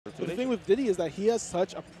But the thing with Diddy is that he has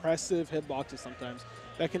such oppressive hitboxes sometimes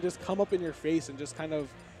that can just come up in your face and just kind of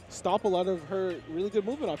stop a lot of her really good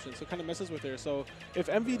movement options. So it kind of messes with her. So if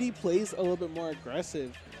MVD plays a little bit more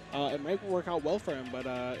aggressive, it might work out well for him, but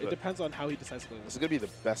it depends on how he decides to play This is going to be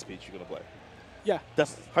the best Peach you're going to play. Yeah.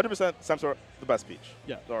 That's 100% Samsora, the best Peach.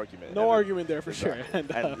 Yeah. No argument. No argument there for sure. And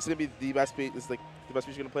it's going to be the best Peach. It's like the best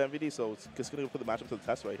Peach you're going to play MVD, so it's going to put the matchup to the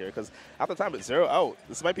test right here. Because at the time, it's 0 out.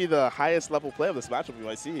 This might be the highest level play of this matchup we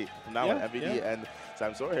might see from now on MVD and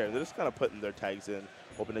Samsora here. They're just kind of putting their tags in,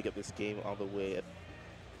 hoping to get this game on the way.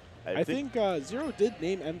 I think Zero did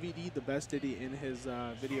name MVD the best Diddy in his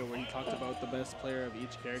video where he talked about the best player of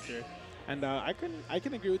each character. And I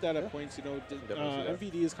can agree with that at points. You know,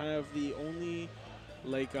 MVD is kind of the only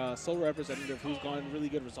sole representative who's gotten really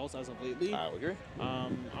good results as of lately. I would agree.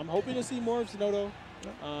 I'm hoping to see more of Zenodo.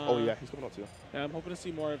 Oh yeah, he's coming out too. Yeah, I'm hoping to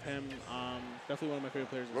see more of him. Definitely one of my favorite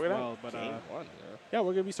players as well. But game 1, yeah,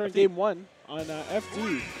 we're gonna be starting game 1 on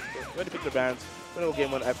FD. We're going to pick their bands. We're going to go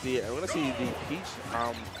game 1 FD, and we're going to see the Peach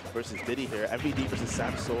versus Diddy here. MVD versus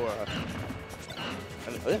Samsora.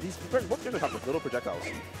 And yeah, these both characters have little projectiles.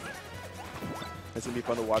 It's going to be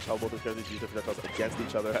fun to watch how both the characters use their projectiles against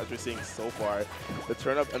each other, as we're seeing so far. The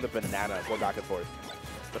turnip and the banana go back and forth.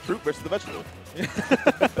 The fruit versus the vegetable.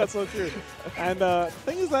 That's so true. And the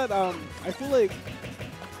thing is that I feel like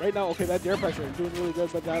right now, okay, that dare pressure is doing really good,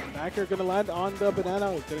 but that backer going to land on the banana.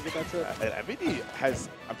 Going to get that trip. And MVD has,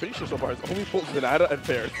 I'm pretty sure so far, has only pulled banana and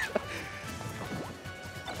pear.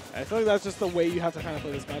 I feel like that's just the way you have to kind of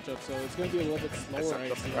play this matchup, so it's going to be a little bit slower.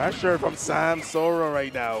 The pressure from Samsora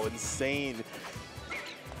right now, insane.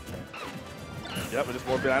 Yep, but just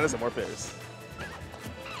more bananas and more pears.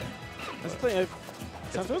 That's the thing.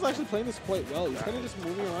 Samsora's actually playing this quite well. He's kind of just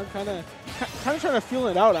moving around, kind of trying to feel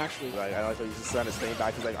it out, actually. Right, I like how he's just kind of staying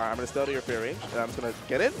back. He's like, all right, I'm going to stay out of your fair range, and I'm just going to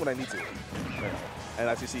get in when I need to. Right. And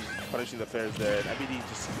as you see, punishing the fairs there, and MVD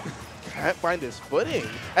just can't find his footing.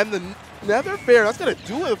 And the nether fair, that's going to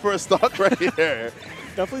do it for a stock right here.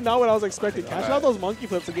 Definitely not what I was expecting. Catching out those monkey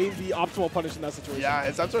flips to gain the optimal punish in that situation. Yeah,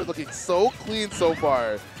 and Samsora's looking so clean so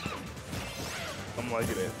far. I'm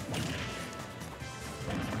liking it.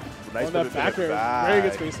 Nice that backer, very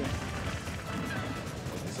good spacing.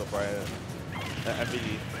 So far,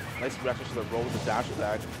 MVD, nice reaction to the roll with the dash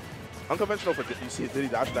attack. Unconventional for you see Diddy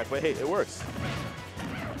dash attack, but hey, it works.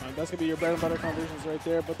 That's gonna be your bread and butter combinations right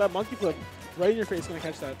there. But that monkey flip right in your face is gonna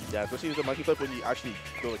catch that. Yeah, especially with the monkey flip when you actually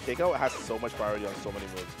do a kick out, it has so much priority on so many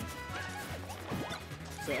moves.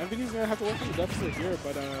 So MVD's gonna have to work on the deficit here,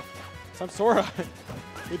 but Samsora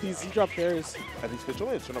with these Z-drop pairs. And he's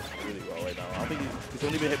controlling the turn-ups really well right now. I don't think he's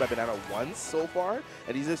only been hit by banana once so far,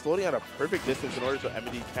 and he's just floating at a perfect distance in order so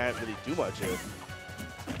MVD can't really do much here.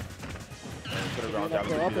 And put it around down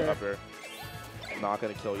to the upper. Not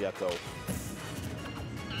gonna kill yet though.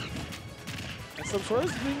 And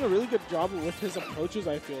Samsora's doing a really good job with his approaches,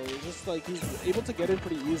 I feel. It's just like he's able to get in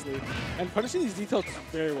pretty easily and punishing these details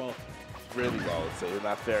very well. Really well, I'd say.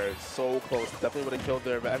 Not fair. It's so close. Definitely would have killed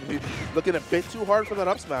there. But MVD looking a bit too hard for that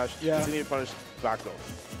up smash. Yeah. Doesn't even punish back though.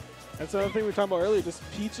 That's another thing we were talking about earlier. Just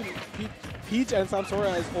Peach and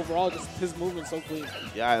Samsora is overall just his movement so clean.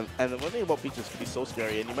 Yeah, and the one thing about Peach is he's so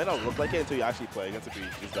scary, and you might not look like it until you actually play against a Peach.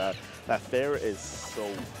 Is that fair is so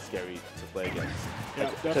scary to play against. Yeah,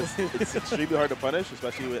 because it's extremely hard to punish,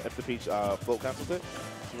 especially if the Peach float cancels it.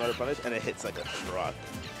 It's hard to punish, and it hits like a truck.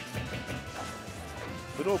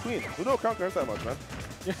 Who know Queen? Who know Crown Currents that much, man?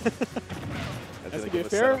 That's gonna be a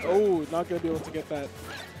fair. Oh, not gonna be able to get that.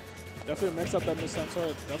 Definitely mix up that Miss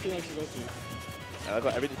Samsora. Definitely likes to go to. I like how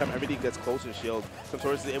every time MVD gets close in shield,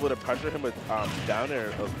 Samsora is able to pressure him with down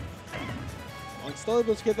air. I'm still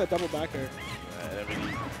able to get that double back air. And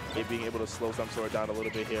MVD being able to slow Samsora down a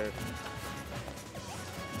little bit here.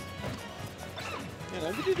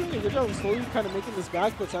 Yeah, MVD doing a good job of slowly kind of making this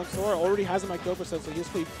back, but Samsora already has him at kill percent, so he has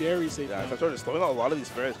to play very safe. Yeah, Samsora is slowing out a lot of these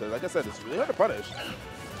fairs because, like I said, it's really hard to punish.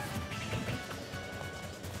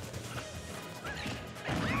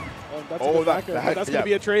 That's a good backer, but that's going to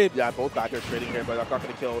be a trade. Yeah, both backers trading here, but I'm not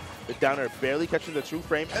going to kill the down air, barely catching the true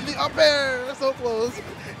frame. And the up air! So close.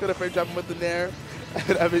 Going to frame jump him with the nair. And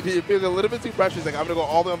MVD feeling a little bit too precious. He's like, I'm going to go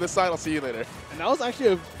all the way on this side. I'll see you later. And that was actually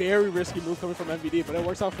a very risky move coming from MVD, but it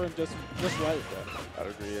works out for him just right. Yeah, I'd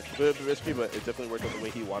agree. A bit risky, but it definitely worked out the way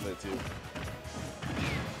he wanted it to.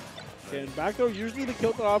 Okay, and back throw, usually the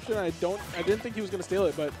kill throw option, I didn't think he was going to steal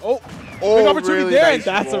it, but big opportunity opportunity there, and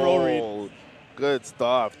that's a roll read. Good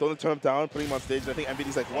stuff. Don't turn him down, putting him on stage. I think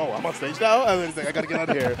MVD's like, whoa, I'm on stage now? And then he's like, I got to get out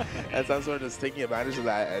of here. And Samsora just taking advantage of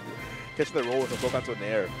that and catching the roll with a full onto an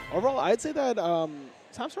air. Overall, I'd say that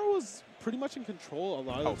Samsora was pretty much in control a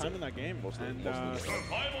lot of the time in that game. Mostly, and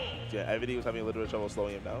yeah, MVD was having a little bit of trouble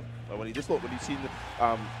slowing him down. But when you see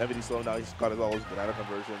MVD slowing down, he's got all his banana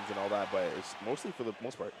conversions and all that. But it's mostly, for the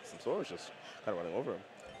most part, Samsora is just kind of running over him.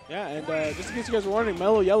 Yeah, and just in case you guys were wondering,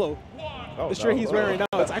 Mellow Yellow, the shirt he's wearing right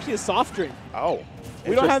now, it's actually a soft drink. Oh,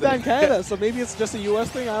 we don't have that in Canada, so maybe it's just a U.S.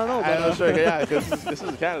 thing. I don't know. I'm not sure. Yeah, because this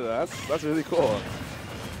is Canada. That's really cool.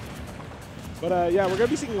 But yeah, we're gonna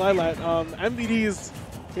be seeing Lilat, MVD's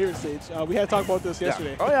favorite stage. We had to talk about this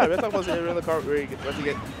yesterday. Oh yeah, we had to talk about it in the car where you get to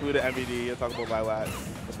get food at MVD and talk about Lilat.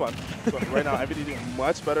 It's fun. Right now, MVD doing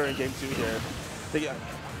much better in game 2 here.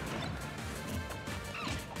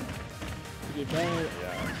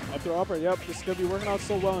 Up throw upper, yep. This is going to be working out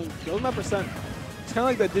so well and building that percent. It's kind of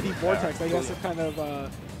like that Diddy Vortex that he has to kind of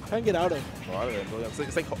get out of.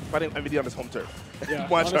 It's like fighting MVD on his home turf. Yeah,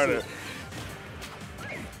 much harder.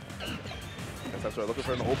 That's right, looking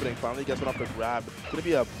for an opening. Finally gets one off the grab. Going to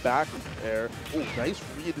be a back air. Oh, nice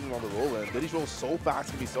read on the roll in. Diddy's roll so fast,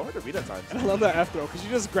 it can be so hard to read at times. And I love that F throw because she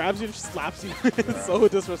just grabs you and slaps you. It's so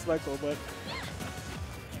disrespectful, but.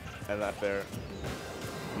 And that fair.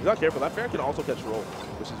 He's not careful. That fair can also catch roll,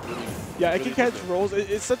 which is really. Yeah, it can catch rolls.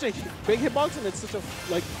 It's such a big hitbox and it's such a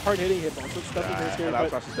hard hitting hitbox. So it's definitely very scary.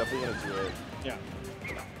 And that is definitely going to do it. Yeah.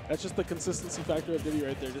 That's just the consistency factor of Diddy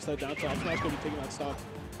right there. Just that down to up smash going to be taking that stock.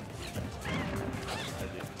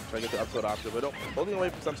 Try to get the up tilt after, but holding away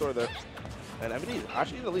from Samsora there. And MVD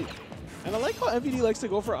actually in the lead. And I like how MVD likes to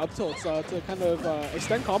go for up tilts to kind of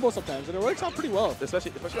extend combos sometimes, and it works out pretty well.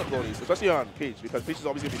 Especially on floaties, especially on Peach, because Peach is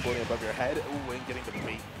always going to be floating above your head. Ooh, and getting the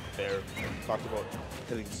bait there. Talked about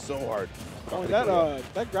hitting so hard. Oh,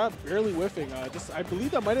 that grab barely whiffing. I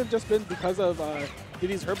believe that might have just been because of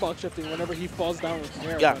Diddy's hurtbox shifting whenever he falls down with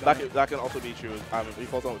snare. Yeah, that can also be true. If he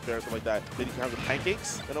falls down with fair or something like that, Diddy can have the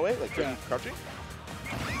pancakes in a way, like crouching.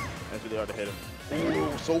 And it's really hard to hit him.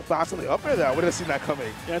 Ooh, so fast on the up air there. I wouldn't have seen that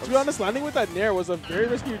coming. Yeah, to be honest, landing with that nair was a very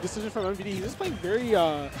risky decision from MVD. He's just playing very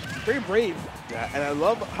brave. Yeah, and I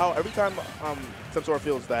love how every time Samsora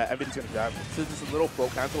feels that MVD's going to grab, it's just a little flow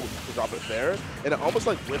cancel to drop it there, and it almost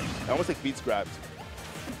like whips, it almost like beats grabs.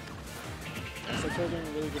 Samsora doing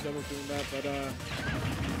a really good job of doing that, but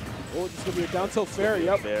oh, this is going to be a down tilt fair,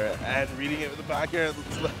 yep. Fair, and reading it with the back air.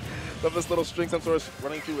 Love this little string Samsora's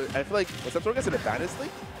running through it. I feel like when Samsora gets an advantage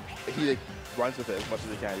lead, he runs with it as much as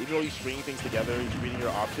he can. Even though he's stringing things together, he's reading your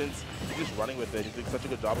options, he's just running with it. He's doing such a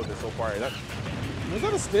good job of it so far. Was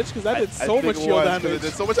that a snitch? Because that did so much shield damage. It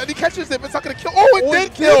did so much, and he catches it, but it's not going to kill. Oh, it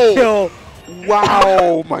did kill!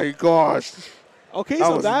 Wow, my gosh. Okay, that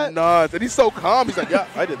so was that nuts. And he's so calm. He's like, yeah,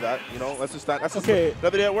 I did that. You know, that's just that. That's okay.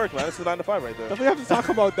 Another day at work, man. That's the 9 to 5 right there. Definitely have to talk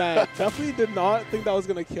about that. Definitely did not think that was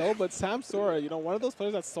going to kill, but Samsora, you know, one of those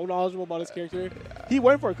players that's so knowledgeable about his character, he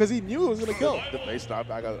went for it because he knew it was going to kill. The face snap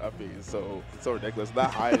back on up is so ridiculous.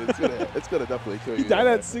 That high, it's gonna definitely kill you. He died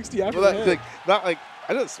at 60 after that. Like, not like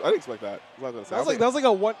I didn't expect that. That was like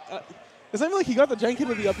a one. It's not even like he got the jank hit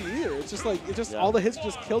of the up either. It's just like all the hits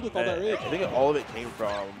just killed with all that rage. I think all of it came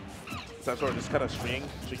from Samsora just kind of stringing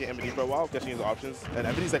MVD for a while, catching his options. And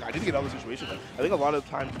MVD's like, I need to get out of the situation. I think a lot of the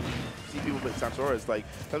time you see people with Samsora is like,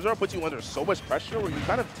 Samsora puts you under so much pressure where you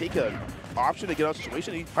kind of take an option to get out of the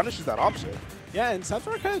situation, and he punishes that option. Yeah, and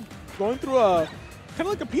Samsora kind of going through a, kind of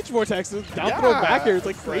like a Peach Vortex, down throw back here. It's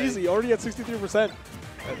like crazy, already at 63%.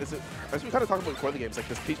 As we kind of talked about before the game, it's like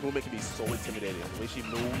this Peach movement can be so intimidating. The way she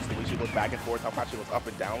moves, the way she goes back and forth, how fast she goes up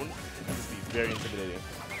and down, it can just be very intimidating.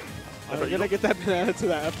 I'm going to get that banana to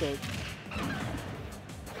that F-tilt.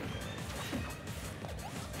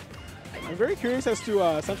 I'm very curious as to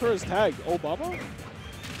Samsora's tag. Oh, Baba?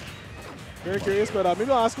 Very curious, but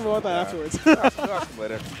maybe I'll ask him about that afterwards. I'll ask him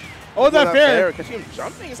later. Oh, is that fair? Catching him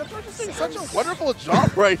jumping. Samsora just doing such a wonderful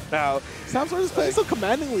job right now. Samsora is playing so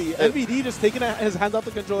commandingly. MVD just taking his hands off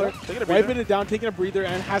the controller, wiping it down, taking a breather,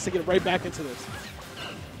 and has to get right back into this.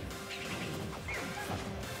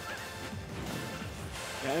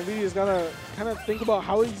 Yeah, MVD is gonna kind of think about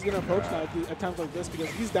how he's gonna approach now at times like this because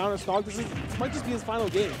he's down a stock. This might just be his final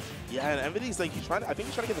game. Yeah, and MVD's like I think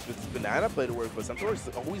he's trying to get this banana play to work, but Samsora's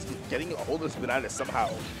always getting a hold of this banana somehow.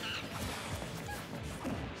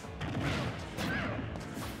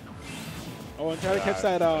 Oh, and try to catch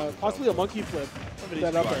that possibly a monkey flip.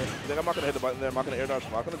 That up there. I think I'm not gonna hit the button there. I'm not gonna air dodge.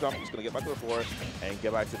 I'm not gonna jump. I'm just gonna get back to the floor and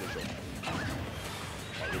get back to neutral.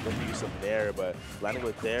 You're going to use some there, but landing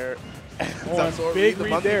with there. Oh, big the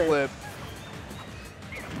read monkey there. Flip.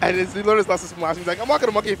 And he learned his lessons from last. He's like, I'm not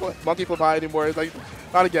going to monkey flip high anymore. He's like,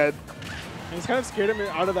 not again. And he's kind of scared him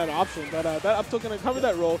out of that option, but that up tilt going to cover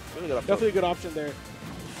that roll. Really good up Definitely a good option there.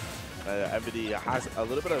 MVD has a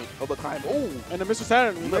little bit of the climb. Oh, and then Mr.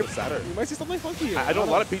 Saturn. You might see something funky here. I know a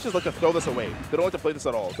lot of Peaches like to throw this away. They don't like to play this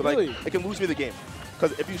at all. So really? Like, it can lose me the game.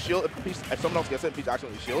 Because if you shield, if someone else gets it and Peach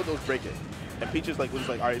accidentally shield, it'll break it. And Peach is like, all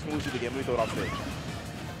right, it's going to lose you the game. Let me throw it off stage.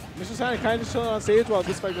 Mr. Saturn kind of just chilling on stage while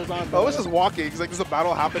this fight goes on. Oh, it's just walking. He's like, there's a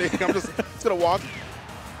battle happening. I'm just going to walk.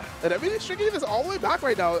 And MVD's stringing this all the way back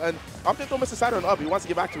right now. And I'm going to throw Mr. Saturn up. He wants to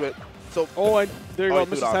get back to it. So, and there you go,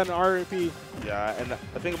 Mr. Saturn RP. Yeah, and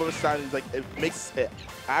the thing about Mr. Saturn is like it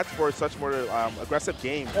adds for such more aggressive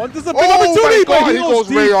game. Oh, this is a big opportunity, but he goes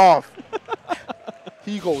way off.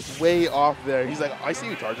 He goes way off there. He's like, I see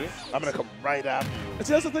you charging. I'm going to come right after you. And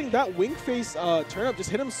see, that's the thing. That wing face turn up just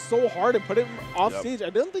hit him so hard and put him off stage. I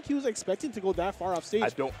didn't think he was expecting to go that far off stage.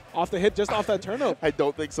 Off the hit, just off that turn up. I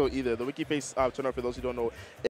don't think so either. The winky face turn up, for those who don't know,